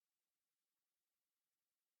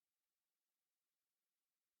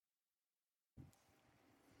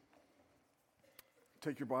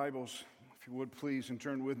Take your Bibles, if you would please, and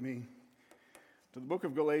turn with me to the book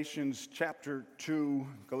of Galatians chapter 2.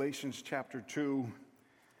 Galatians chapter 2.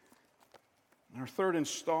 Our third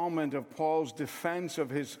installment of Paul's defense of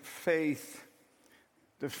his faith,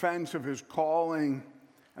 defense of his calling,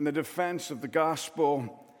 and the defense of the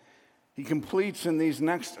gospel. He completes in these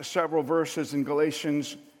next several verses in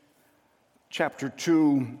Galatians chapter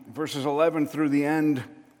 2, verses 11 through the end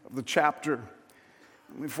of the chapter.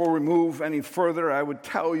 Before we move any further, I would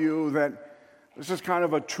tell you that this is kind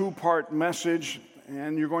of a two-part message,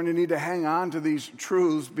 and you're going to need to hang on to these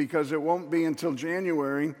truths because it won't be until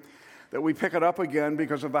January that we pick it up again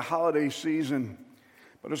because of the holiday season.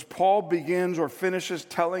 But as Paul begins or finishes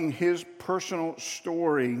telling his personal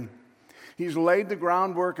story, he's laid the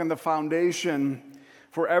groundwork and the foundation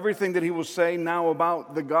for everything that he will say now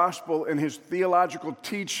about the gospel in his theological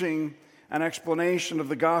teaching and explanation of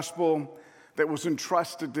the gospel that was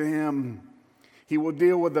entrusted to him. He will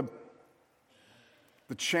deal with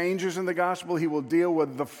the changes in the gospel. He will deal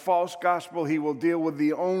with the false gospel. He will deal with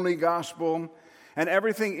the only gospel and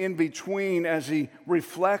everything in between as he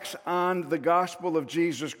reflects on the gospel of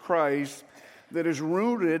Jesus Christ that is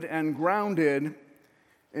rooted and grounded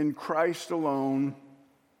in Christ alone,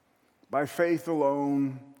 by faith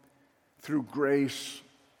alone, through grace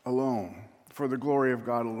alone, for the glory of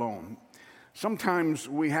God alone. Sometimes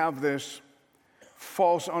we have this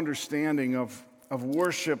false understanding of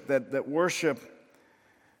worship, that worship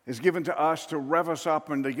is given to us to rev us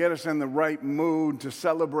up and to get us in the right mood to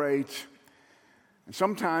celebrate. And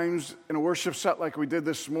sometimes in a worship set like we did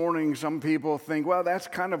this morning, some people think, well, that's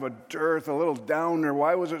kind of a dearth, a little downer.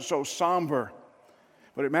 Why was it so somber?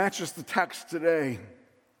 But it matches the text today.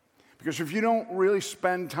 Because if you don't really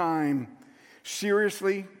spend time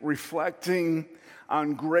seriously reflecting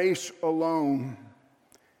on grace alone,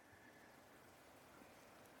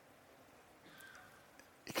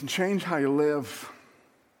 it can change how you live.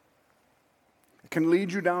 It can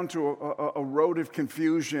lead you down to a road of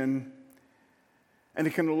confusion, and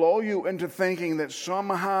it can lull you into thinking that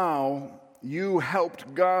somehow you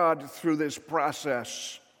helped God through this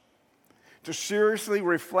process. To seriously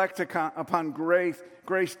reflect upon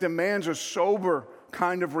grace demands a sober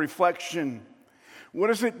kind of reflection. What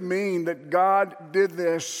does it mean that God did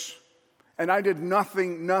this and I did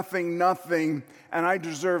nothing, and I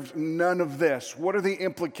deserved none of this? What are the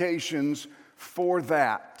implications for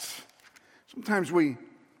that? Sometimes we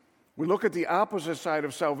look at the opposite side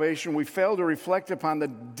of salvation. We fail to reflect upon the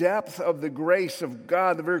depth of the grace of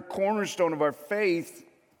God, the very cornerstone of our faith.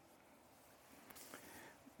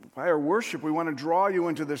 By our worship, we want to draw you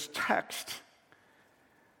into this text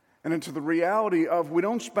and into the reality of we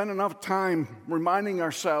don't spend enough time reminding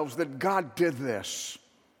ourselves that God did this.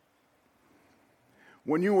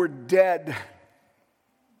 When you were dead,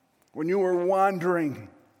 when you were wandering,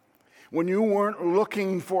 when you weren't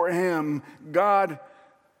looking for Him, God,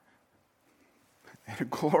 in a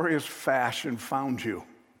glorious fashion, found you.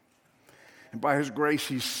 And by His grace,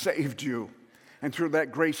 He saved you. And through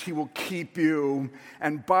that grace, He will keep you.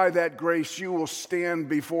 And by that grace, you will stand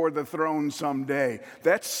before the throne someday.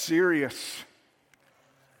 That's serious.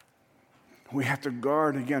 We have to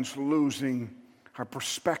guard against losing our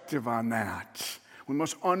perspective on that. We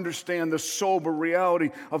must understand the sober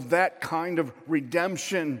reality of that kind of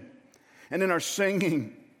redemption. And in our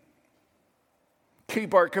singing,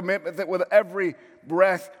 keep our commitment that with every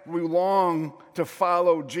breath we long to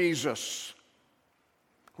follow Jesus.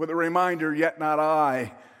 With a reminder, yet not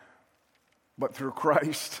I, but through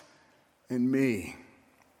Christ in me.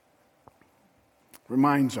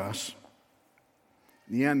 Reminds us,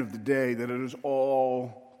 at the end of the day, that it is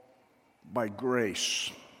all by grace.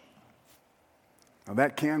 Now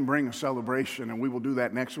that can bring a celebration, and we will do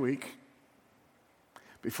that next week.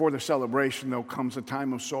 Before the celebration, though, comes a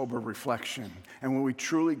time of sober reflection. And when we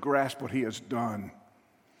truly grasp what He has done,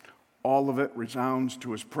 all of it resounds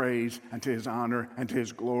to His praise and to His honor and to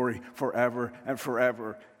His glory forever and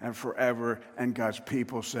forever and forever. And God's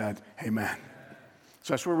people said, amen.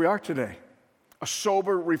 So that's where we are today. A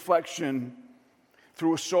sober reflection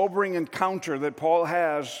through a sobering encounter that Paul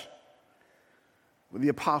has with the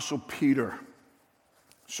Apostle Peter.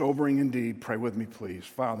 Sobering indeed. Pray with me, please.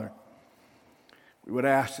 Father, we would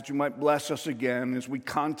ask that You might bless us again as we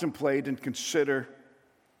contemplate and consider,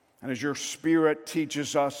 and as Your Spirit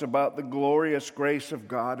teaches us about the glorious grace of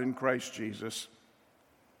God in Christ Jesus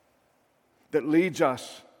that leads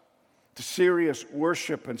us to serious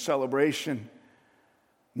worship and celebration,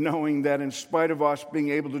 knowing that in spite of us being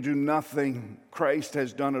able to do nothing, Christ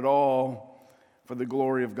has done it all for the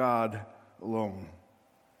glory of God alone.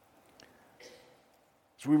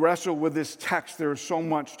 As we wrestle with this text, there is so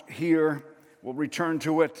much here We'll return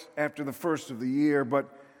to it after the first of the year, but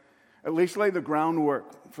at least lay the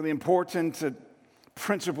groundwork for the important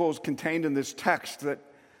principles contained in this text that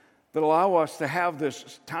allow us to have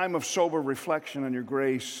this time of sober reflection on your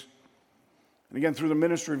grace. And again, through the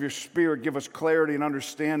ministry of your Spirit, give us clarity and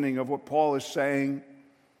understanding of what Paul is saying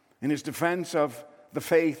in his defense of the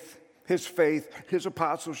faith, his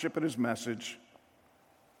apostleship, and his message.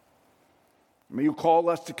 May you call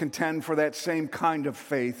us to contend for that same kind of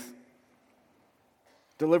faith,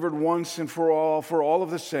 delivered once and for all of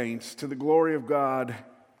the saints, to the glory of God.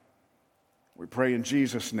 We pray in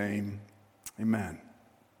Jesus' name, amen.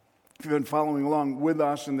 If you've been following along with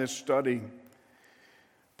us in this study,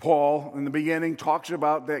 Paul, in the beginning, talks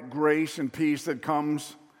about that grace and peace that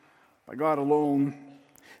comes by God alone.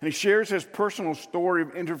 And he shares his personal story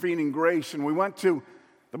of intervening grace. And we went to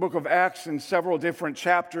the book of Acts in several different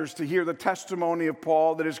chapters to hear the testimony of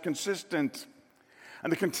Paul that is consistent.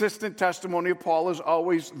 And the consistent testimony of Paul is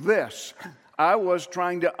always this: I was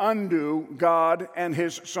trying to undo God and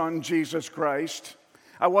his Son, Jesus Christ.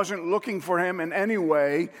 I wasn't looking for him in any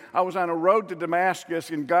way. I was on a road to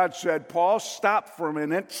Damascus, and God said, Paul, stop for a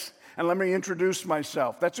minute and let me introduce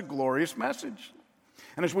myself. That's a glorious message.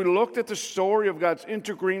 And as we looked at the story of God's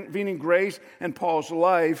intervening grace in Paul's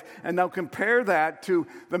life, and now compare that to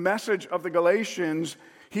the message of the Galatians,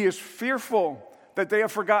 he is fearful that they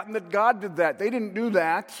have forgotten that God did that. They didn't do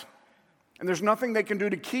that, and there's nothing they can do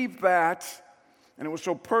to keep that. And it was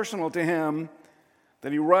so personal to him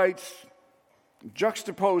that he writes,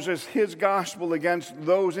 juxtaposes his gospel against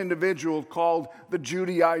those individuals called the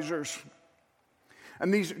Judaizers.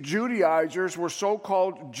 And these Judaizers were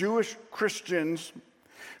so-called Jewish Christians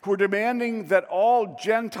who were demanding that all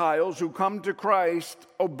Gentiles who come to Christ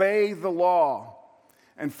obey the law.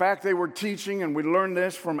 In fact, they were teaching, and we learned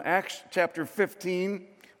this from Acts chapter 15.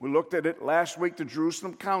 We looked at it last week, the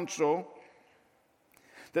Jerusalem Council,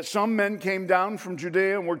 that some men came down from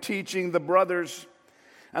Judea and were teaching the brothers,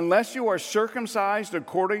 unless you are circumcised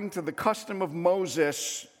according to the custom of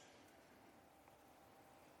Moses,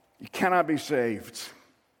 you cannot be saved.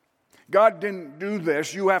 God didn't do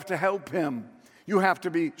this. You have to help him. You have to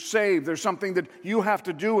be saved. There's something that you have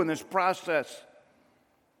to do in this process.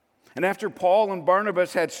 And after Paul and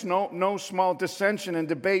Barnabas had no small dissension and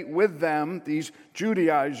debate with them, these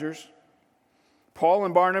Judaizers, Paul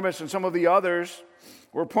and Barnabas and some of the others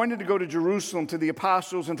were appointed to go to Jerusalem to the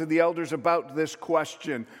apostles and to the elders about this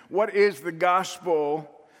question. What is the gospel?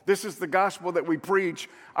 This is the gospel that we preach.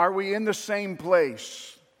 Are we in the same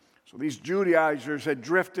place? So these Judaizers had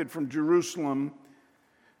drifted from Jerusalem.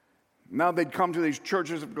 Now they'd come to these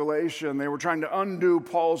churches of Galatia, and they were trying to undo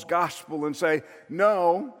Paul's gospel and say,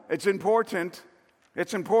 no, it's important.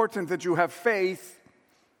 It's important that you have faith,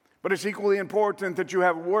 but it's equally important that you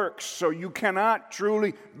have works. So you cannot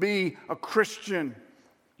truly be a Christian.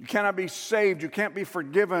 You cannot be saved. You can't be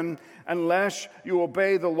forgiven unless you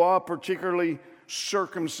obey the law, particularly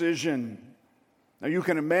circumcision. Now you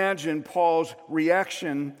can imagine Paul's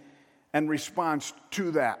reaction and response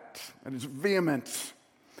to that. And it's vehement.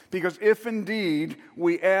 Because if indeed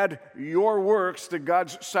we add your works to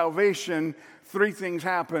God's salvation, three things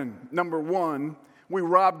happen. Number one, we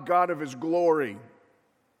rob God of his glory.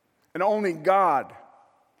 And only God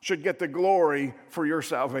should get the glory for your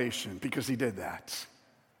salvation because he did that.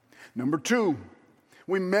 Number two,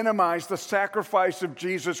 we minimize the sacrifice of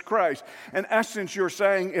Jesus Christ. In essence, you're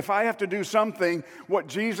saying, if I have to do something, what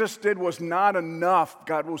Jesus did was not enough,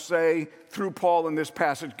 God will say through Paul in this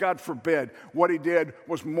passage. God forbid. What he did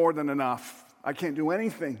was more than enough. I can't do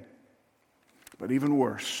anything. But even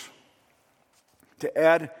worse, to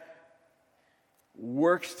add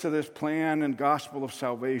works to this plan and gospel of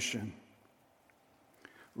salvation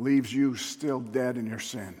leaves you still dead in your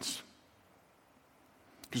sins.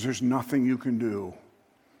 Because there's nothing you can do.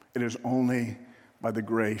 It is only by the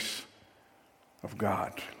grace of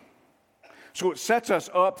God. So it sets us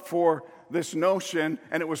up for this notion,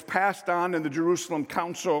 and it was passed on in the Jerusalem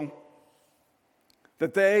Council,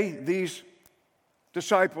 that these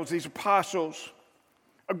disciples, these apostles,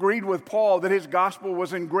 agreed with Paul that his gospel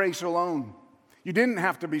was in grace alone. You didn't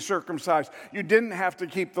have to be circumcised. You didn't have to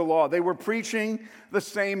keep the law. They were preaching the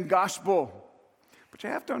same gospel. But you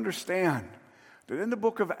have to understand that in the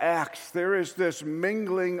book of Acts, there is this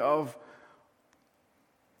mingling of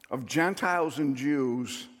Gentiles and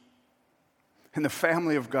Jews in the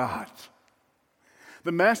family of God.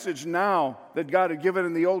 The message now that God had given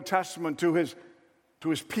in the Old Testament to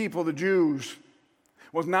his people, the Jews,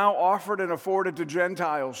 was now offered and afforded to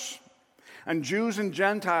Gentiles. And Jews and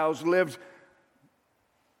Gentiles lived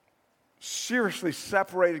seriously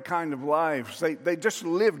separated kind of lives. They just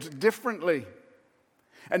lived differently.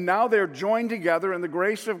 And now they're joined together in the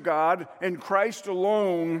grace of God in Christ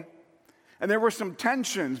alone. And there were some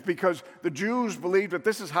tensions because the Jews believed that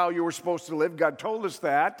this is how you were supposed to live. God told us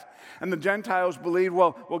that. And the Gentiles believed,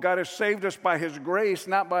 well, God has saved us by his grace,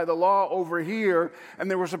 not by the law over here. And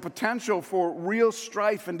there was a potential for real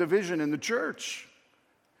strife and division in the church.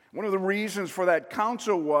 One of the reasons for that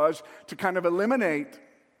council was to kind of eliminate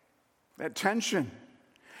that tension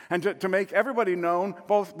and to make everybody known,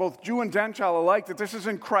 both Jew and Gentile alike, that this is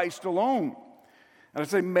in Christ alone. And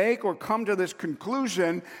as they make or come to this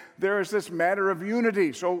conclusion, there is this matter of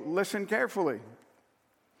unity. So listen carefully.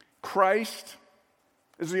 Christ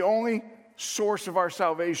is the only source of our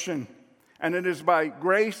salvation, and it is by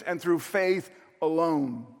grace and through faith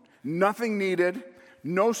alone. Nothing needed,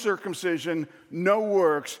 no circumcision, no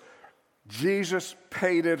works. Jesus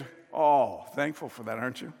paid it all. Thankful for that,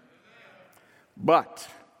 aren't you? But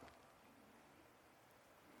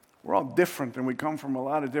we're all different, and we come from a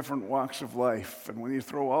lot of different walks of life. And when you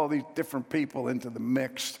throw all these different people into the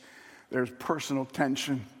mix, there's personal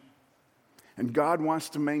tension. And God wants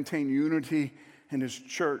to maintain unity in his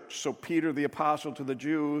church. So Peter, the apostle to the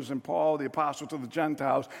Jews, and Paul, the apostle to the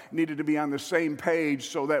Gentiles, needed to be on the same page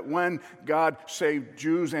so that when God saved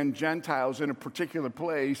Jews and Gentiles in a particular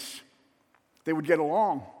place, they would get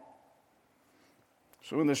along.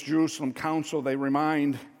 So in this Jerusalem council, they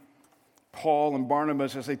remind Paul and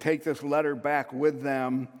Barnabas, as they take this letter back with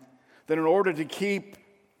them, that in order to keep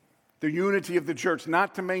the unity of the church,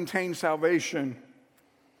 not to maintain salvation,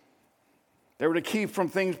 they were to keep from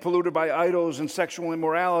things polluted by idols and sexual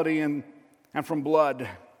immorality and from blood,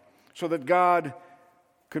 so that God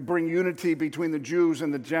could bring unity between the Jews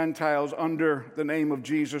and the Gentiles under the name of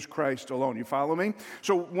Jesus Christ alone. You follow me?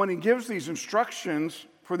 So when he gives these instructions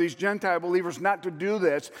for these Gentile believers not to do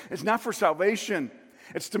this, it's not for salvation.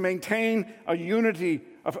 It's to maintain a unity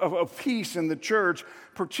of peace in the church,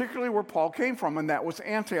 particularly where Paul came from, and that was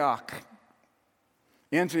Antioch.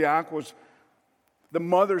 Antioch was the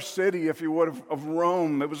mother city, if you would, of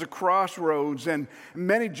Rome. It was a crossroads, and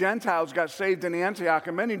many Gentiles got saved in Antioch,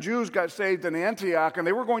 and many Jews got saved in Antioch, and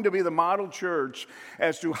they were going to be the model church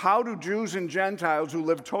as to how do Jews and Gentiles who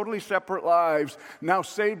lived totally separate lives, now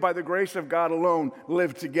saved by the grace of God alone,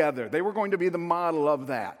 live together. They were going to be the model of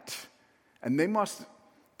that, and they must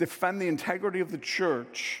defend the integrity of the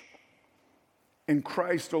church in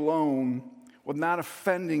Christ alone with not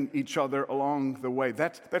offending each other along the way.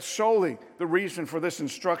 That's solely the reason for this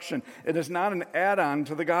instruction. It is not an add-on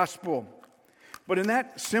to the gospel. But in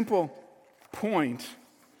that simple point,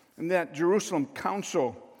 in that Jerusalem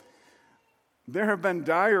council, there have been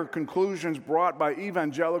dire conclusions brought by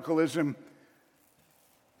evangelicalism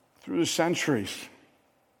through the centuries.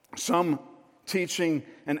 Some teaching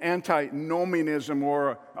an antinomianism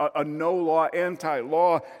or a no-law,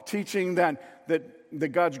 anti-law, teaching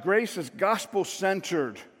that God's grace is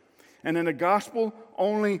gospel-centered. And in a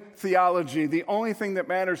gospel-only theology, the only thing that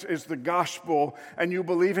matters is the gospel, and you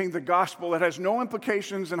believing the gospel that has no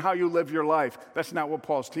implications in how you live your life. That's not what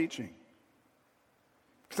Paul's teaching.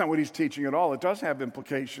 It's not what he's teaching at all. It does have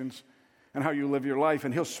implications in how you live your life,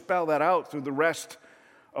 and he'll spell that out through the rest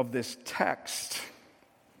of this text.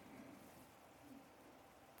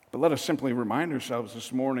 But let us simply remind ourselves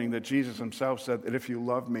this morning that Jesus himself said that if you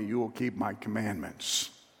love me, you will keep my commandments.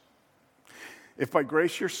 If by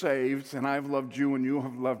grace you're saved, and I've loved you and you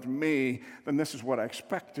have loved me, then this is what I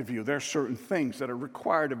expect of you. There are certain things that are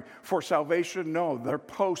required of you. For salvation, no, they're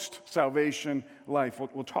post-salvation life.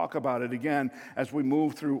 We'll talk about it again as we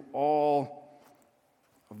move through all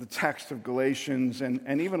of the text of Galatians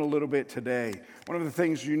and even a little bit today. One of the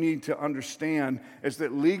things you need to understand is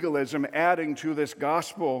that legalism, adding to this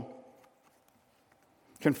gospel,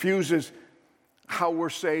 confuses how we're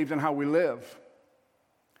saved and how we live.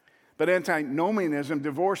 But antinomianism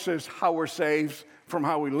divorces how we're saved from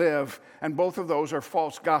how we live, and both of those are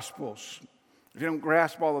false gospels. If you don't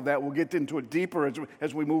grasp all of that, we'll get into it deeper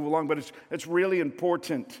as we move along, but it's really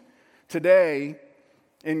important. Today,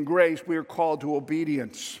 in grace, we are called to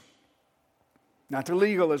obedience. Not to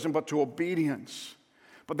legalism, but to obedience.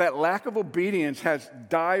 But that lack of obedience has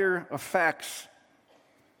dire effects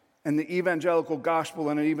in the evangelical gospel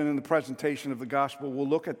and even in the presentation of the gospel. We'll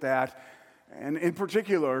look at that. And in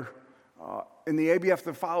particular, in the ABF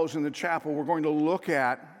that follows in the chapel, we're going to look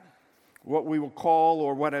at what we will call,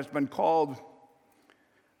 or what has been called,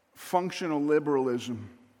 functional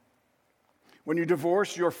liberalism. When you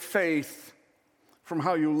divorce your faith from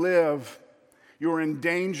how you live, you're in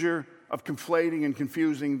danger of conflating and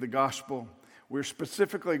confusing the gospel. We're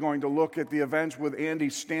specifically going to look at the events with Andy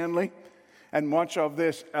Stanley and much of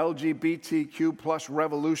this LGBTQ plus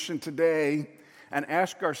revolution today and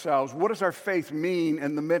ask ourselves, what does our faith mean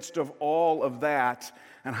in the midst of all of that?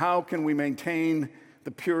 And how can we maintain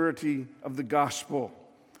the purity of the gospel?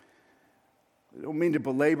 I don't mean to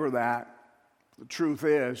belabor that. The truth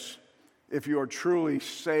is, if you are truly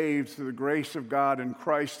saved through the grace of God in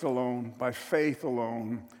Christ alone, by faith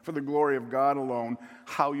alone, for the glory of God alone,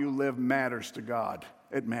 how you live matters to God.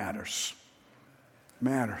 It matters. It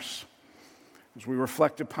matters. As we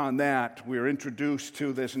reflect upon that, we are introduced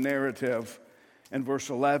to this narrative in verse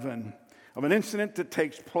 11 of an incident that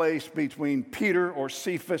takes place between Peter or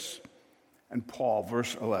Cephas and Paul.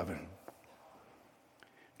 Verse 11.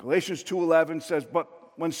 Galatians 2:11 says,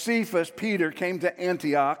 "But when Cephas, Peter, came to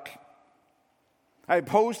Antioch, I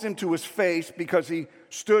opposed him to his face because he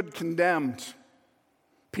stood condemned."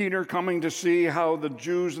 Peter, coming to see how the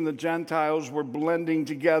Jews and the Gentiles were blending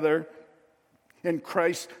together in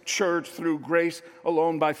Christ's church through grace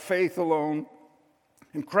alone, by faith alone,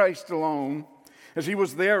 in Christ alone, as he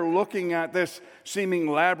was there looking at this seeming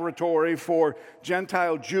laboratory for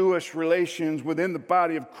Gentile-Jewish relations within the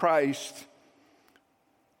body of Christ,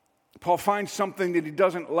 Paul finds something that he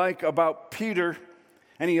doesn't like about Peter,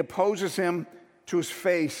 and he opposes him to his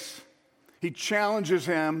face. He challenges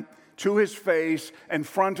him to his face in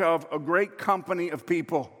front of a great company of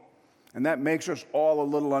people. And that makes us all a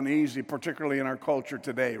little uneasy, particularly in our culture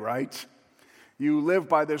today, right? You live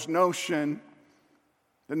by this notion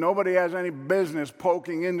that nobody has any business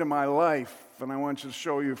poking into my life. And I want to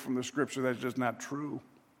show you from the scripture that's just not true.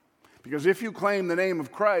 Because if you claim the name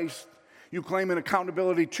of Christ, you claim an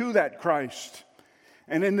accountability to that Christ.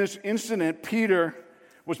 And in this incident, Peter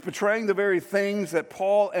was betraying the very things that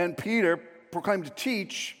Paul and Peter proclaimed to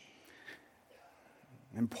teach.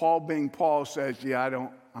 And Paul, being Paul, says,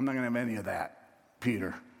 I'm not going to have any of that,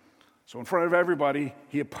 Peter. So in front of everybody,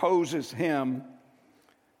 he opposes him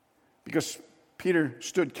because Peter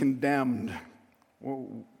stood condemned.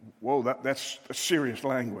 Whoa, that's serious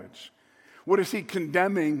language. What is he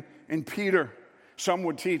condemning in Peter? Some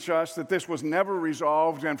would teach us that this was never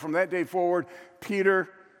resolved, and from that day forward, Peter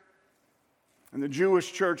and the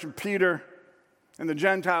Jewish church and Peter and the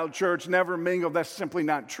Gentile church never mingled. That's simply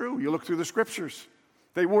not true. You look through the scriptures.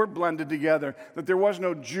 They were blended together, that there was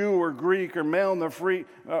no Jew or Greek or male nor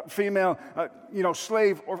female,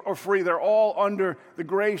 slave or free. They're all under the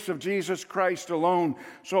grace of Jesus Christ alone.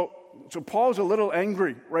 So Paul's a little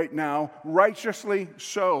angry right now, righteously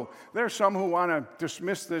so. There are some who want to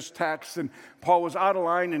dismiss this text, and Paul was out of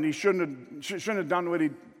line, and he shouldn't have done what he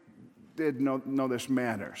did. No, this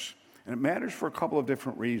matters. And it matters for a couple of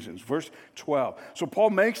different reasons. Verse 12. So Paul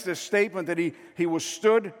makes this statement that he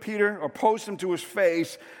withstood Peter, opposed him to his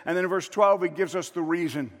face. And then in verse 12, he gives us the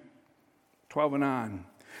reason. 12 and on.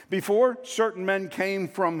 Before certain men came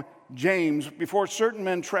from James, before certain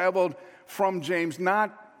men traveled from James,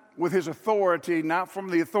 not with his authority, not from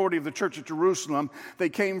the authority of the church at Jerusalem. They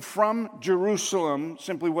came from Jerusalem,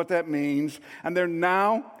 simply what that means. And they're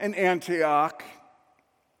now in Antioch.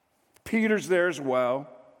 Peter's there as well.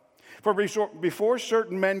 For before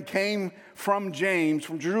certain men came from James,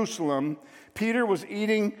 from Jerusalem, Peter was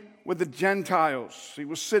eating with the Gentiles. He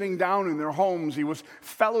was sitting down in their homes. He was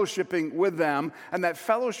fellowshipping with them. And that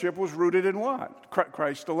fellowship was rooted in what?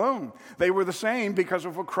 Christ alone. They were the same because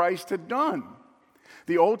of what Christ had done.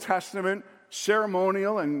 The Old Testament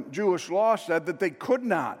ceremonial and Jewish law said that they could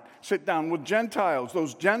not sit down with Gentiles.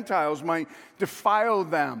 Those Gentiles might defile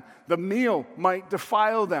them. The meal might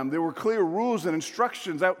defile them. There were clear rules and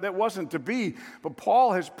instructions that wasn't to be. But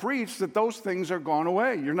Paul has preached that those things are gone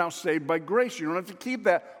away. You're now saved by grace. You don't have to keep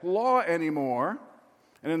that law anymore.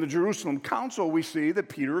 And in the Jerusalem Council, we see that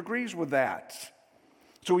Peter agrees with that.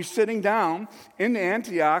 So he's sitting down in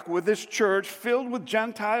Antioch with this church filled with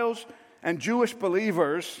Gentiles and Jewish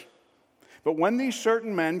believers. But when these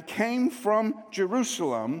certain men came from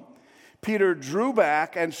Jerusalem, Peter drew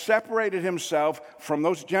back and separated himself from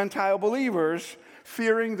those Gentile believers,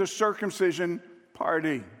 fearing the circumcision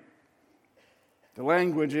party. The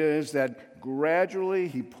language is that gradually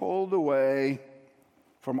he pulled away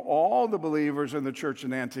from all the believers in the church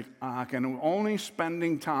in Antioch and only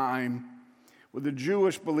spending time with the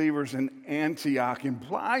Jewish believers in Antioch,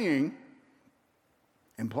 implying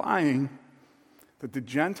that the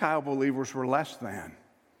Gentile believers were less than.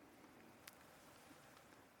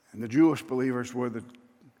 And the Jewish believers were the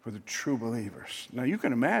true believers. Now you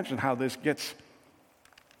can imagine how this gets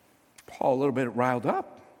Paul a little bit riled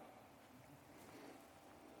up.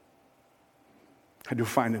 I do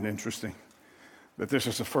find it interesting that this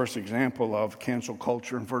is the first example of cancel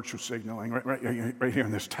culture and virtue signaling right here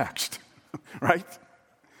in this text, right?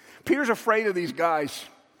 Peter's afraid of these guys.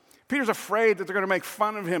 Peter's afraid that they're going to make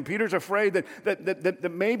fun of him. Peter's afraid that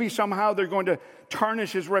maybe somehow they're going to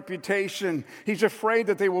tarnish his reputation. He's afraid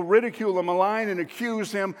that they will ridicule him, malign, and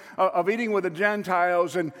accuse him of eating with the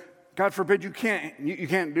Gentiles. And God forbid you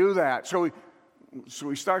can't do that. So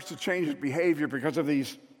he starts to change his behavior because of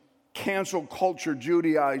these cancel culture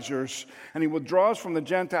Judaizers. And he withdraws from the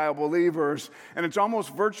Gentile believers. And it's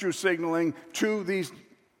almost virtue signaling to these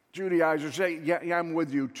Judaizers. Say, yeah, I'm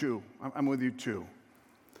with you too. I'm with you too.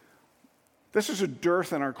 This is a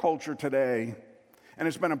dearth in our culture today, and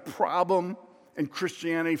it's been a problem in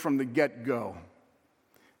Christianity from the get-go.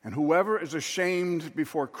 And whoever is ashamed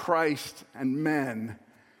before Christ and men,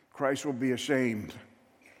 Christ will be ashamed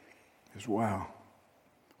as well.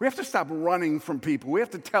 We have to stop running from people. We have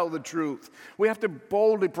to tell the truth. We have to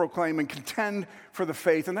boldly proclaim and contend for the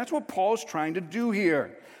faith, and that's what Paul's trying to do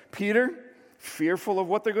here. Peter, fearful of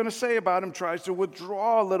what they're going to say about him, tries to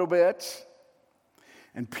withdraw a little bit.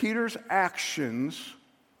 And Peter's actions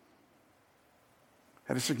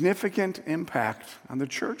had a significant impact on the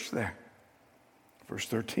church there. Verse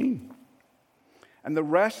 13. And the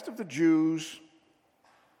rest of the Jews,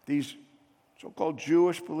 these so-called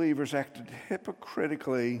Jewish believers, acted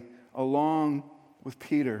hypocritically along with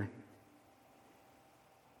Peter,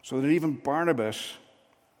 so that even Barnabas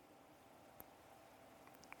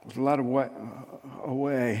was led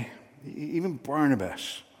away. Even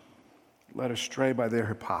Barnabas led astray by their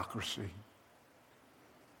hypocrisy.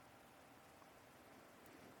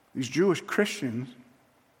 These Jewish Christians,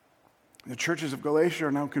 the churches of Galatia,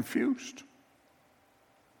 are now confused.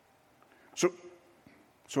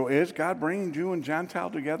 So is God bringing Jew and Gentile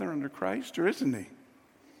together under Christ, or isn't he?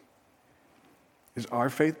 Is our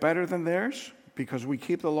faith better than theirs because we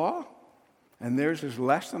keep the law? And theirs is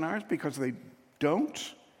less than ours because they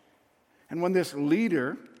don't? And when this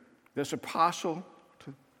leader, this apostle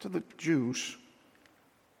to the Jews,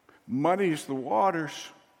 muddies the waters,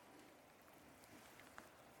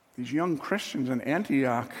 these young Christians in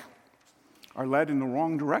Antioch are led in the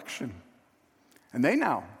wrong direction. And they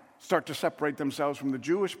now start to separate themselves from the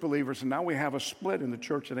Jewish believers, and now we have a split in the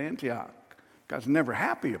church at Antioch. God's never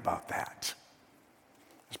happy about that.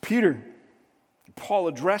 As Paul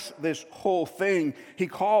addressed this whole thing, he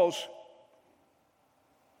calls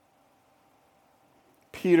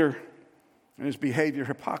Peter and his behavior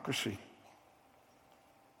hypocrisy.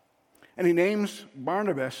 And he names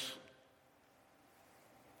Barnabas,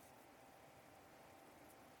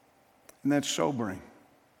 and that's sobering.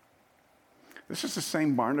 This is the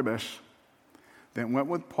same Barnabas that went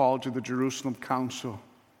with Paul to the Jerusalem council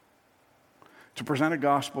to present a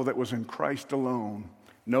gospel that was in Christ alone,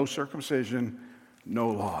 no circumcision,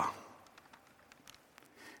 no law.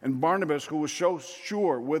 And Barnabas, who was so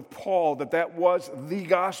sure with Paul that was the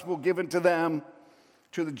gospel given to them,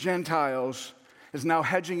 to the Gentiles, is now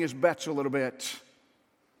hedging his bets a little bit.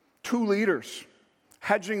 Two leaders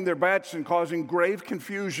hedging their bets and causing grave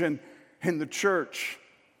confusion in the church.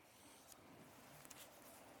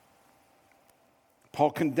 Paul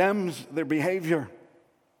condemns their behavior,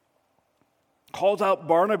 calls out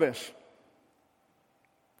Barnabas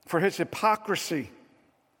for his hypocrisy.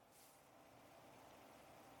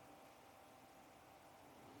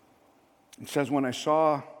 It says, when I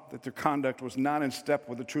saw that their conduct was not in step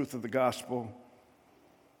with the truth of the gospel,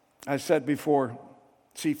 I said before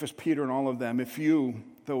Cephas, Peter, and all of them, if you,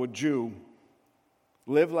 though a Jew,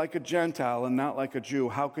 live like a Gentile and not like a Jew,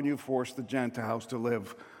 how can you force the Gentiles to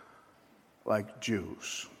live like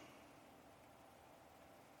Jews?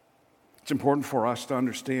 It's important for us to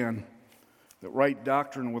understand that right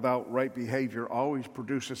doctrine without right behavior always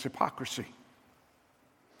produces hypocrisy.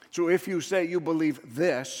 So if you say you believe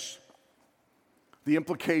this, the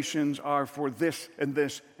implications are for this and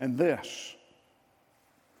this and this.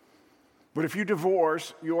 But if you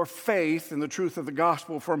divorce your faith in the truth of the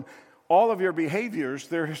gospel from all of your behaviors,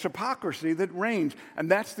 there is hypocrisy that reigns.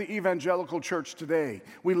 And that's the evangelical church today.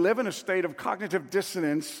 We live in a state of cognitive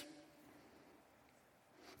dissonance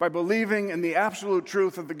by believing in the absolute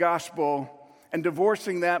truth of the gospel and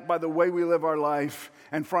divorcing that by the way we live our life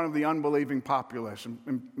in front of the unbelieving populace.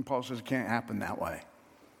 And Paul says it can't happen that way.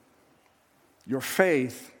 Your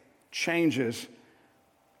faith changes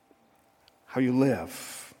how you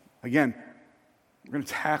live. Again, we're going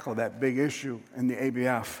to tackle that big issue in the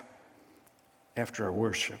ABF after our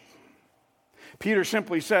worship. Peter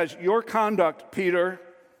simply says, your conduct, Peter,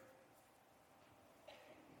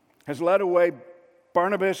 has led away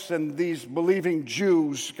Barnabas and these believing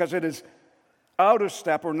Jews because it is out of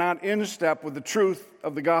step or not in step with the truth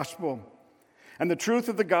of the gospel. And the truth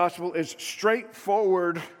of the gospel is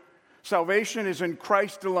straightforward. Salvation is in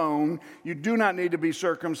Christ alone. You do not need to be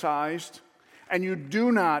circumcised. and you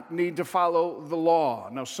do not need to follow the law.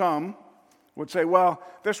 Now, some would say, well,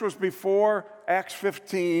 this was before Acts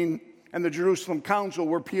 15 and the Jerusalem Council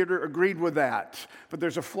where Peter agreed with that. But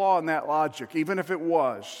there's a flaw in that logic, even if it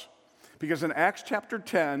was. Because in Acts chapter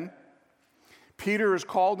 10, Peter is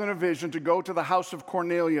called in a vision to go to the house of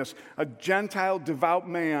Cornelius, a Gentile devout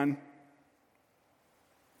man.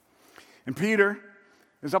 And Peter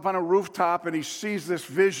is up on a rooftop and he sees this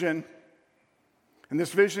vision. And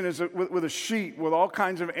this vision is with a sheet with all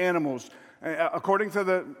kinds of animals. According to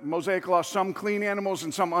the Mosaic law, some clean animals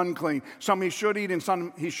and some unclean. Some he should eat and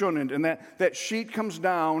some he shouldn't. And that sheet comes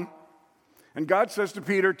down, and God says to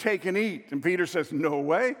Peter, take and eat. And Peter says, no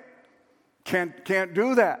way. Can't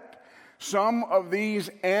do that. Some of these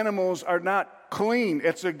animals are not clean.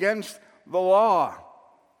 It's against the law.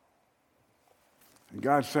 And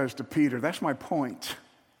God says to Peter, that's my point.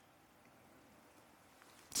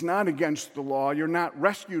 It's not against the law. You're not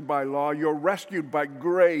rescued by law. You're rescued by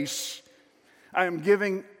grace. I am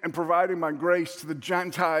giving and providing my grace to the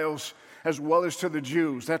Gentiles as well as to the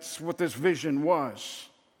Jews. That's what this vision was.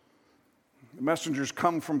 The messengers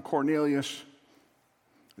come from Cornelius.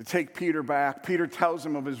 They take Peter back. Peter tells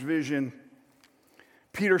them of his vision.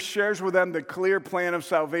 Peter shares with them the clear plan of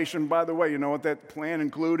salvation. By the way, you know what that plan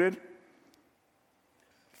included?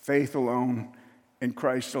 Faith alone, in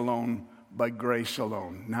Christ alone, by grace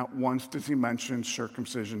alone. Not once does he mention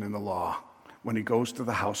circumcision in the law when he goes to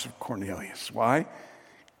the house of Cornelius. Why?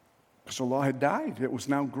 Because the law had died. It was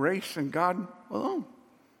now grace and God alone.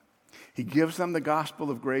 He gives them the gospel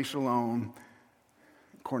of grace alone.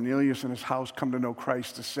 Cornelius and his house come to know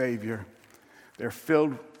Christ the Savior. They're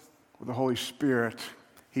filled with the Holy Spirit.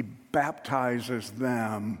 He baptizes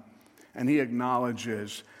them, and he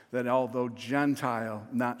acknowledges that although Gentile,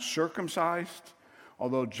 not circumcised,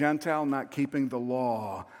 although Gentile, not keeping the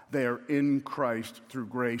law, they are in Christ through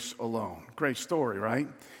grace alone. Great story, right?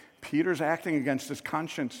 Peter's acting against his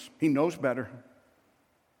conscience. He knows better.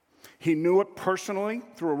 He knew it personally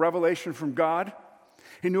through a revelation from God.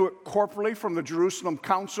 He knew it corporately from the Jerusalem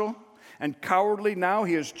Council. And cowardly now,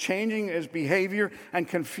 he is changing his behavior and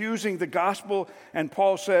confusing the gospel. And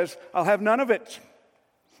Paul says, I'll have none of it.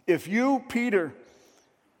 If you, Peter,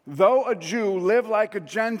 though a Jew, live like a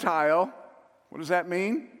Gentile, what does that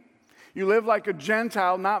mean? You live like a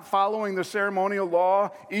Gentile, not following the ceremonial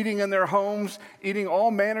law, eating in their homes, eating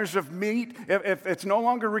all manners of meat. If it's no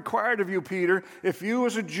longer required of you, Peter, if you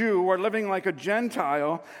as a Jew are living like a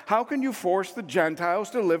Gentile, how can you force the Gentiles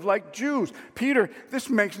to live like Jews? Peter, this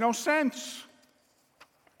makes no sense.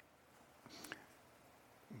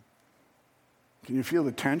 Can you feel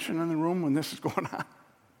the tension in the room when this is going on?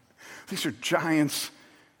 These are giants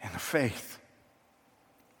in the faith.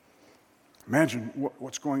 Imagine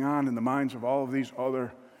what's going on in the minds of all of these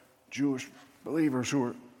other Jewish believers who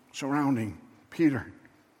are surrounding Peter,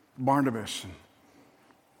 Barnabas, and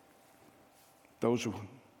those who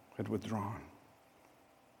had withdrawn.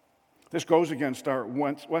 This goes against our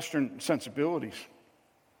Western sensibilities.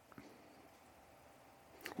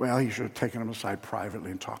 Well, he should have taken him aside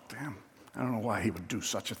privately and talked to him. I don't know why he would do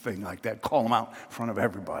such a thing like that, call him out in front of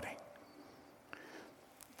everybody.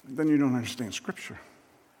 Then you don't understand Scripture.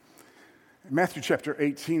 In Matthew chapter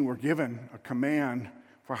 18, we're given a command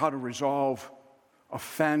for how to resolve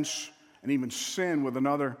offense and even sin with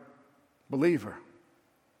another believer.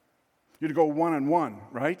 You're to go one-on-one,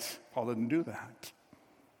 right? Paul didn't do that.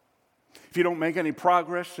 If you don't make any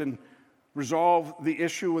progress and resolve the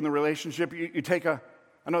issue in the relationship, you take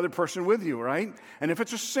another person with you, right? And if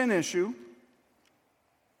it's a sin issue,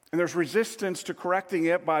 and there's resistance to correcting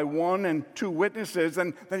it by one and two witnesses,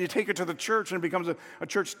 then you take it to the church and it becomes a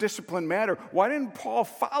church discipline matter. Why didn't Paul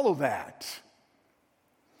follow that?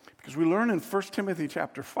 Because we learn in 1 Timothy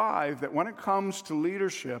chapter 5 that when it comes to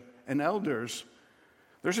leadership and elders,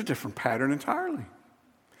 there's a different pattern entirely.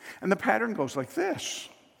 And the pattern goes like this.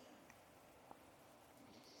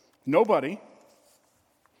 Nobody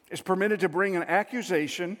is permitted to bring an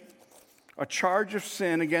accusation, a charge of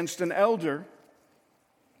sin against an elder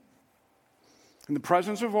in the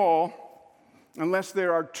presence of all, unless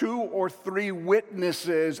there are 2 or 3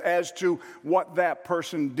 witnesses as to what that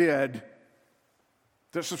person did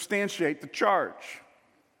to substantiate the charge.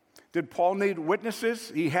 Did Paul need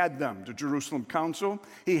witnesses? He had them. The Jerusalem Council,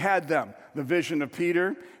 he had them. The vision of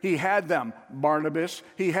Peter, he had them. Barnabas,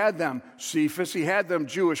 he had them. Cephas, he had them.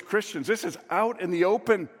 Jewish Christians. This is out in the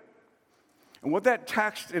open. And what that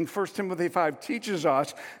text in 1 Timothy 5 teaches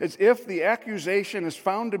us is if the accusation is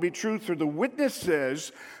found to be true through the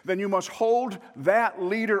witnesses, then you must hold that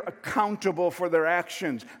leader accountable for their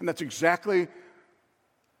actions. And that's exactly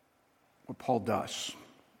what Paul does.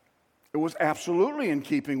 It was absolutely in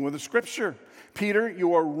keeping with the Scripture. Peter,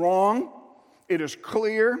 you are wrong. It is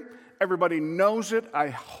clear. Everybody knows it. I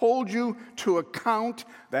hold you to account.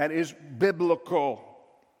 That is biblical.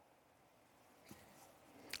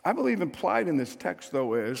 I believe implied in this text,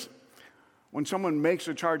 though, is when someone makes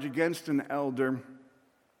a charge against an elder,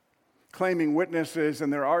 claiming witnesses,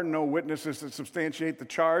 and there are no witnesses that substantiate the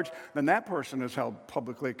charge, then that person is held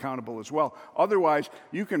publicly accountable as well. Otherwise,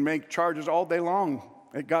 you can make charges all day long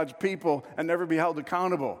at God's people and never be held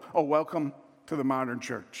accountable. Oh, welcome to the modern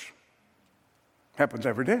church. Happens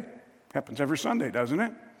every day. Happens every Sunday, doesn't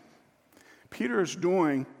it? Peter is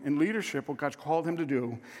doing in leadership what God's called him to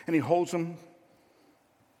do, and he holds them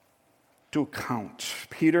to account.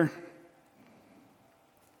 Peter,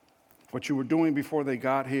 what you were doing before they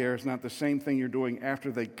got here is not the same thing you're doing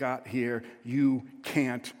after they got here. You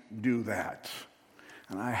can't do that.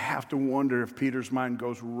 And I have to wonder if Peter's mind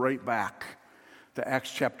goes right back to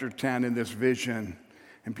Acts chapter 10 in this vision.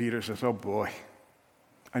 And Peter says, oh boy,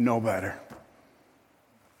 I know better.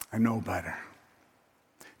 I know better.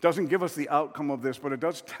 It doesn't give us the outcome of this, but it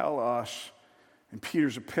does tell us in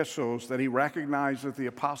Peter's epistles that he recognizes the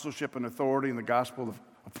apostleship and authority in the gospel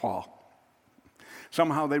of Paul.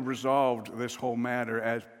 Somehow they resolved this whole matter,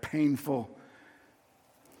 as painful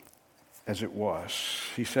as it was.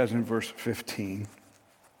 He says in verse 15,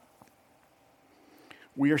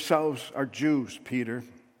 we ourselves are Jews, Peter,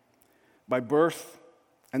 by birth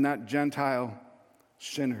and not Gentile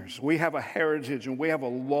sinners. We have a heritage and we have a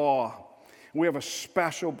law. We have a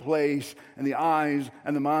special place in the eyes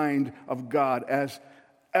and the mind of God. As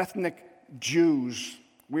ethnic Jews,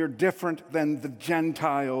 we are different than the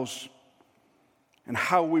Gentiles in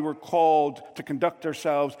how we were called to conduct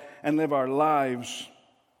ourselves and live our lives.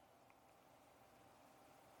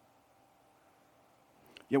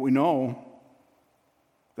 Yet we know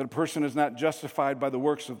that a person is not justified by the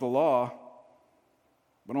works of the law,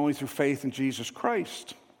 but only through faith in Jesus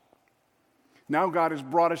Christ. Now God has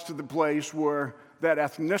brought us to the place where that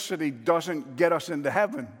ethnicity doesn't get us into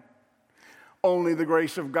heaven. Only the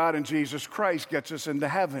grace of God in Jesus Christ gets us into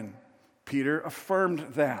heaven. Peter affirmed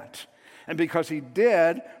that. And because he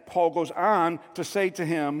did, Paul goes on to say to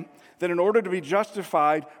him that in order to be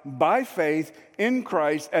justified by faith in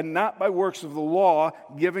Christ and not by works of the law,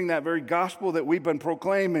 giving that very gospel that we've been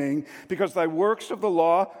proclaiming, because by works of the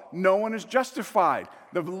law, no one is justified.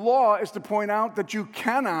 The law is to point out that you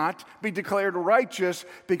cannot be declared righteous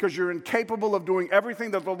because you're incapable of doing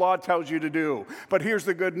everything that the law tells you to do. But here's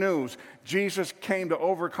the good news. Jesus came to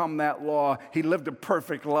overcome that law. He lived a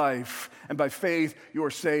perfect life. And by faith, you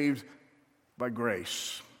are saved by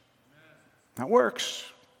grace. That works.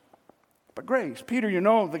 But grace. Peter, you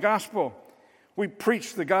know the gospel. We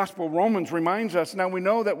preach the gospel. Romans reminds us. Now we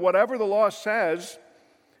know that whatever the law says,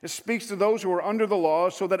 it speaks to those who are under the law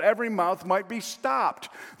so that every mouth might be stopped.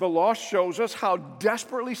 The law shows us how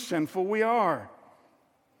desperately sinful we are.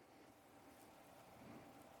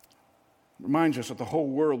 It reminds us that the whole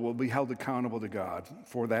world will be held accountable to God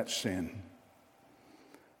for that sin.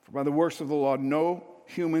 For by the works of the law, no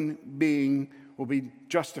human being will be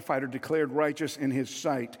justified or declared righteous in his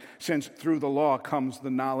sight, since through the law comes the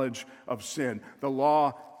knowledge of sin. The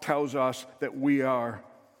law tells us that we are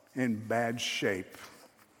in bad shape,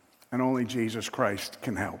 and only Jesus Christ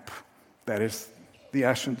can help. That is the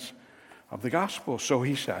essence of the gospel. So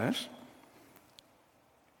he says,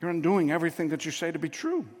 you're undoing everything that you say to be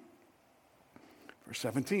true. Verse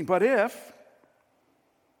 17, but if,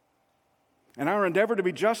 in our endeavor to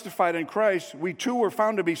be justified in Christ, we too were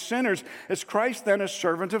found to be sinners, is Christ then a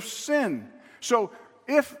servant of sin? So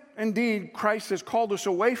if indeed Christ has called us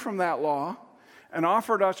away from that law and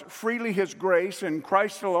offered us freely his grace in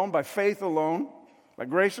Christ alone, by faith alone, by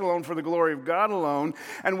grace alone, for the glory of God alone,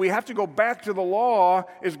 and we have to go back to the law,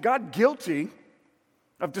 is God guilty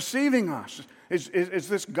of deceiving us? Is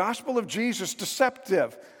this gospel of Jesus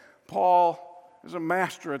deceptive? Paul is a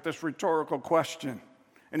master at this rhetorical question.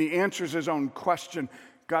 And he answers his own question,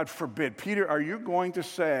 God forbid. Peter, are you going to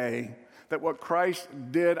say that what Christ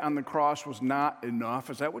did on the cross was not enough?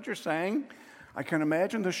 Is that what you're saying? I can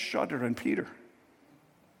imagine the shudder in Peter.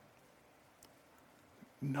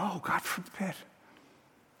 No, God forbid.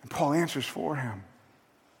 And Paul answers for him.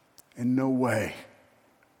 In no way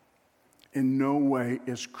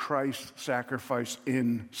is Christ's sacrifice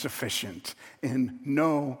insufficient. In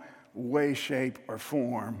no way, shape, or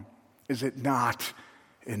form is it not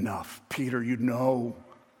enough. Peter, you know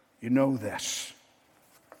this.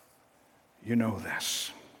 You know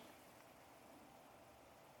this.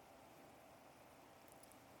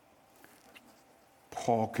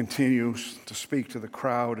 Paul continues to speak to the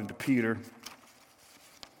crowd and to Peter.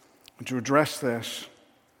 And to address this,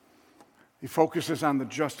 he focuses on the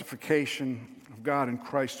justification of God in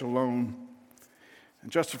Christ alone.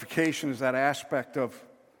 And justification is that aspect of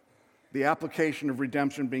the application of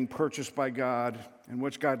redemption being purchased by God, in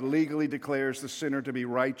which God legally declares the sinner to be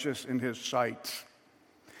righteous in his sight.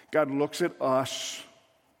 God looks at us,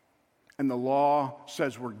 and the law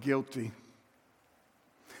says we're guilty.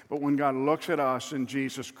 But when God looks at us in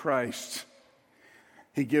Jesus Christ,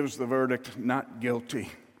 he gives the verdict, not guilty,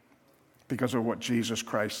 because of what Jesus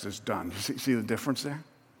Christ has done. You see the difference there?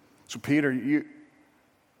 So Peter, you're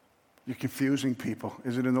confusing people.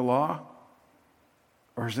 Is it in the law?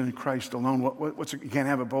 Or is it in Christ alone? You can't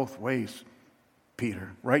have it both ways,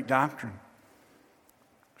 Peter. Right doctrine.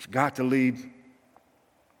 It's got to lead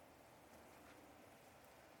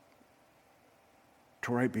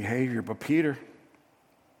to right behavior. But Peter,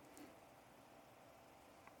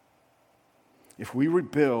 if we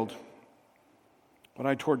rebuild what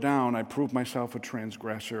I tore down, I prove myself a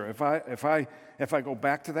transgressor. If I go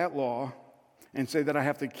back to that law and say that I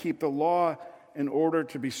have to keep the law in order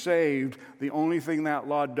to be saved, the only thing that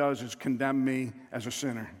law does is condemn me as a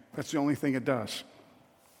sinner. That's the only thing it does.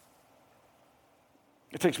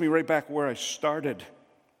 It takes me right back where I started.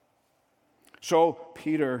 So,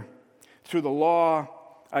 Peter, through the law,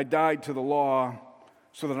 I died to the law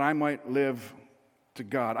so that I might live to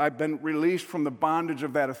God. I've been released from the bondage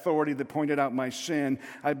of that authority that pointed out my sin.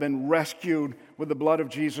 I've been rescued with the blood of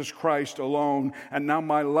Jesus Christ alone. And now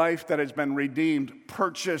my life that has been redeemed,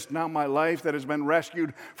 purchased, now my life that has been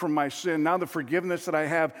rescued from my sin, now the forgiveness that I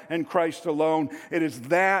have in Christ alone, it is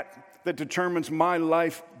that determines my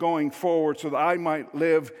life going forward so that I might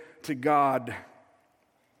live to God.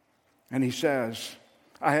 And he says,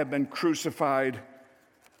 I have been crucified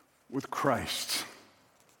with Christ.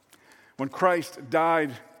 When Christ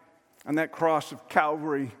died on that cross of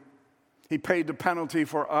Calvary, he paid the penalty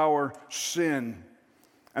for our sin,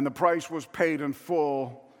 and the price was paid in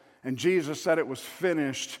full, and Jesus said it was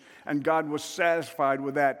finished, and God was satisfied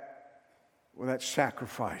with that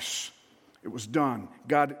sacrifice. It was done.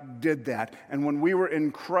 God did that. And when we were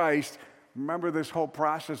in Christ, remember this whole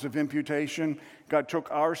process of imputation? God took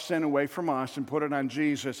our sin away from us and put it on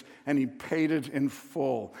Jesus, and he paid it in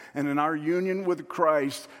full. And in our union with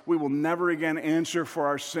Christ, we will never again answer for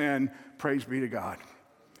our sin. Praise be to God.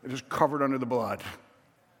 It is covered under the blood.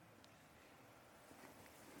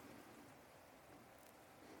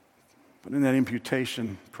 But in that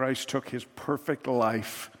imputation, Christ took his perfect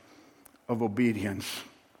life of obedience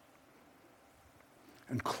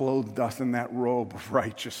and clothed us in that robe of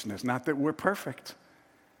righteousness. Not that we're perfect,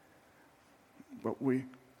 but we're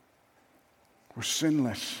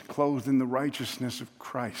sinless, clothed in the righteousness of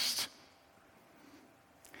Christ.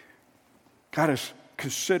 God is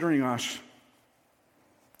considering us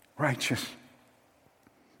righteous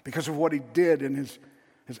because of what he did in his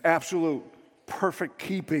absolute perfect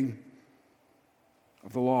keeping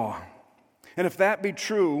of the law. And if that be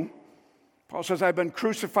true, Paul says, I've been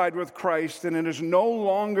crucified with Christ, and it is no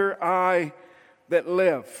longer I that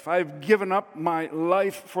live. I've given up my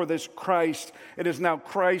life for this Christ. It is now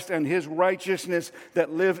Christ and his righteousness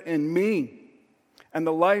that live in me. And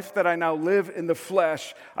the life that I now live in the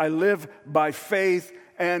flesh, I live by faith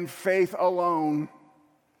and faith alone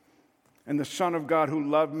in the Son of God who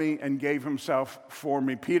loved me and gave himself for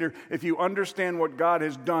me. Peter, if you understand what God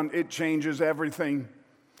has done, it changes everything.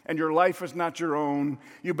 And your life is not your own.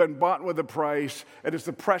 You've been bought with a price. It is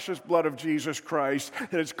the precious blood of Jesus Christ.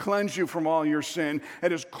 It has cleansed you from all your sin.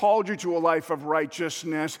 It has called you to a life of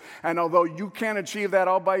righteousness. And although you can't achieve that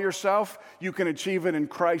all by yourself, you can achieve it in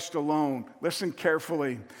Christ alone. Listen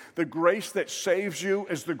carefully. The grace that saves you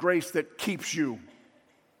is the grace that keeps you.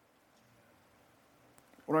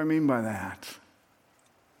 What do I mean by that?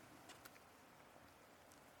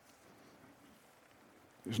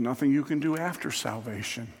 There's nothing you can do after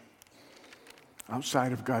salvation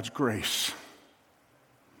outside of God's grace.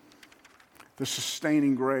 The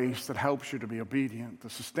sustaining grace that helps you to be obedient,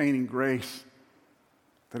 the sustaining grace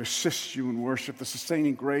that assists you in worship, the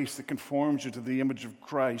sustaining grace that conforms you to the image of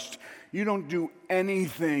Christ. You don't do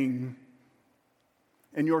anything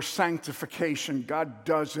in your sanctification. God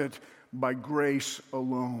does it by grace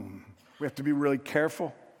alone. We have to be really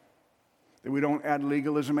careful that we don't add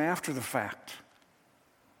legalism after the fact.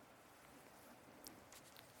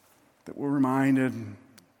 That we're reminded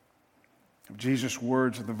of Jesus'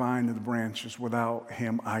 words of the vine and the branches. Without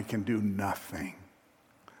him, I can do nothing.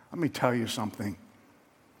 Let me tell you something.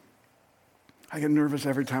 I get nervous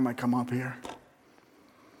every time I come up here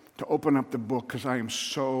to open up the book because I am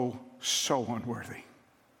so unworthy.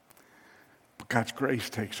 But God's grace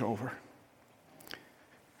takes over.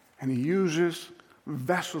 And he uses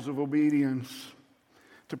vessels of obedience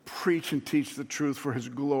to preach and teach the truth for his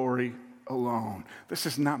glory alone. This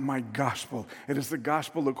is not my gospel. It is the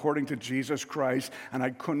gospel according to Jesus Christ, and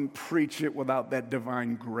I couldn't preach it without that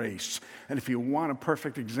divine grace. And if you want a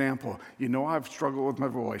perfect example, you know I've struggled with my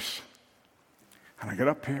voice. And I get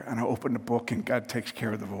up here and I open the book and God takes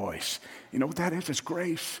care of the voice. You know what that is? It's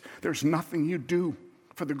grace. There's nothing you do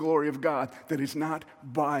for the glory of God that is not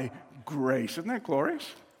by grace. Isn't that glorious?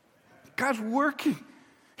 God's working.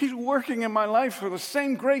 He's working in my life for the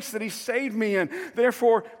same grace that He saved me in.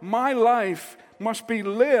 Therefore, my life must be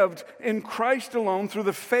lived in Christ alone through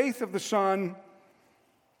the faith of the Son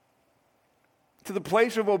to the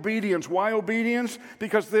place of obedience. Why obedience?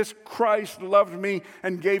 Because this Christ loved me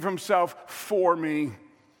and gave Himself for me.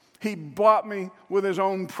 He bought me with His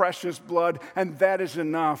own precious blood, and that is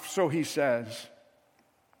enough, so He says.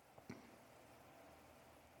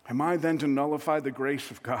 Am I then to nullify the grace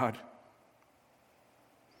of God?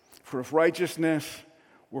 For if righteousness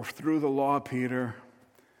were through the law, Peter,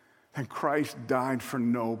 then Christ died for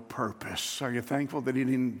no purpose. Are you thankful that He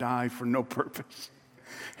didn't die for no purpose?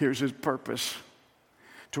 Here's His purpose: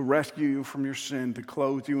 to rescue you from your sin, to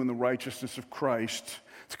clothe you in the righteousness of Christ,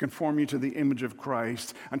 to conform you to the image of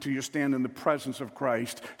Christ, until you stand in the presence of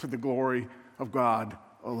Christ, to the glory of God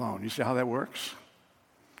alone. You see how that works?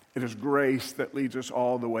 It is grace that leads us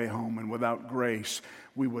all the way home, and without grace,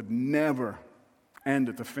 we would never end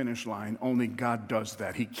at the finish line. Only God does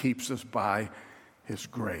that. He keeps us by His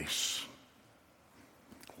grace.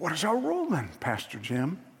 What is our role then, Pastor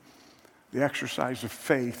Jim? The exercise of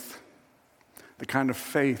faith, the kind of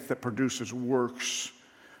faith that produces works,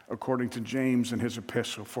 according to James in his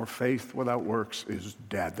epistle. For faith without works is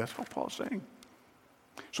dead. That's what Paul's saying.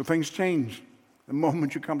 So things change. The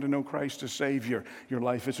moment you come to know Christ as Savior, your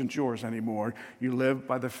life isn't yours anymore. You live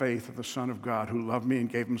by the faith of the Son of God who loved me and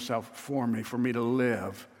gave Himself for me. For me to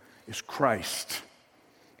live is Christ.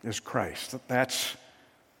 Is Christ. That's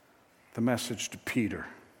the message to Peter.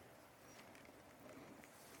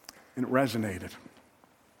 And it resonated.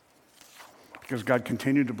 Because God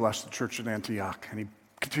continued to bless the church at Antioch. And He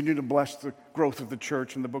continued to bless the growth of the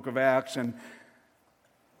church in the book of Acts. And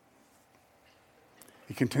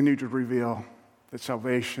He continued to reveal that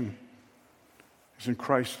salvation is in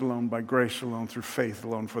Christ alone, by grace alone, through faith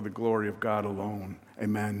alone, for the glory of God alone.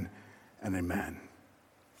 Amen and amen.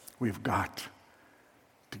 We've got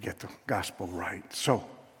to get the gospel right. So,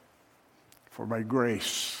 for by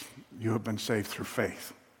grace you have been saved through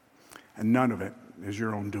faith, and none of it is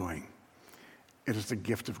your own doing. It is the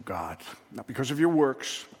gift of God, not because of your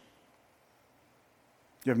works.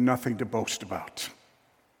 You have nothing to boast about.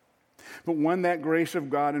 But when that grace of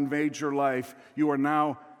God invades your life, you are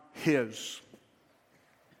now His.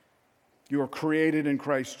 You are created in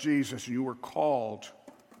Christ Jesus. You are called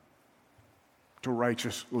to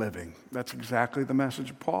righteous living. That's exactly the message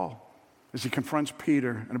of Paul as he confronts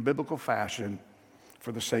Peter in a biblical fashion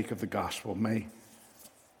for the sake of the gospel. May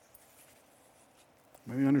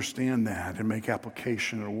we understand that and make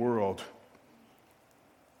application in a world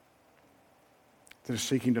that is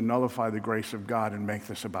seeking to nullify the grace of God and make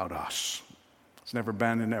this about us. It's never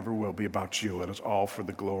been and never will be about you. It is all for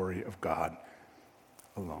the glory of God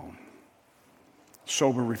alone.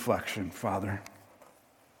 Sober reflection, Father.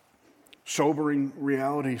 Sobering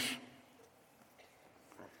realities.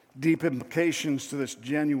 Deep implications to this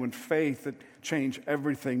genuine faith that change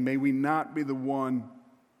everything. May we not be the one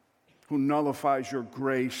who nullifies your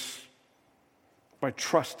grace by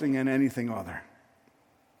trusting in anything other,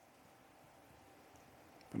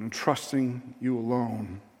 but in trusting you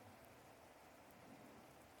alone.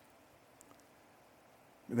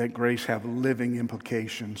 May that grace have living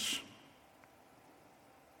implications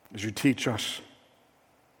as you teach us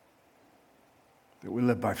that we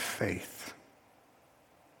live by faith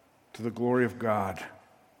to the glory of God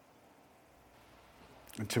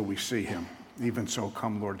until we see Him. Even so,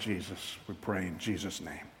 come, Lord Jesus, we pray in Jesus'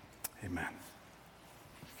 name. Amen.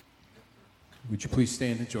 Would you please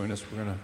stand and join us? We're going to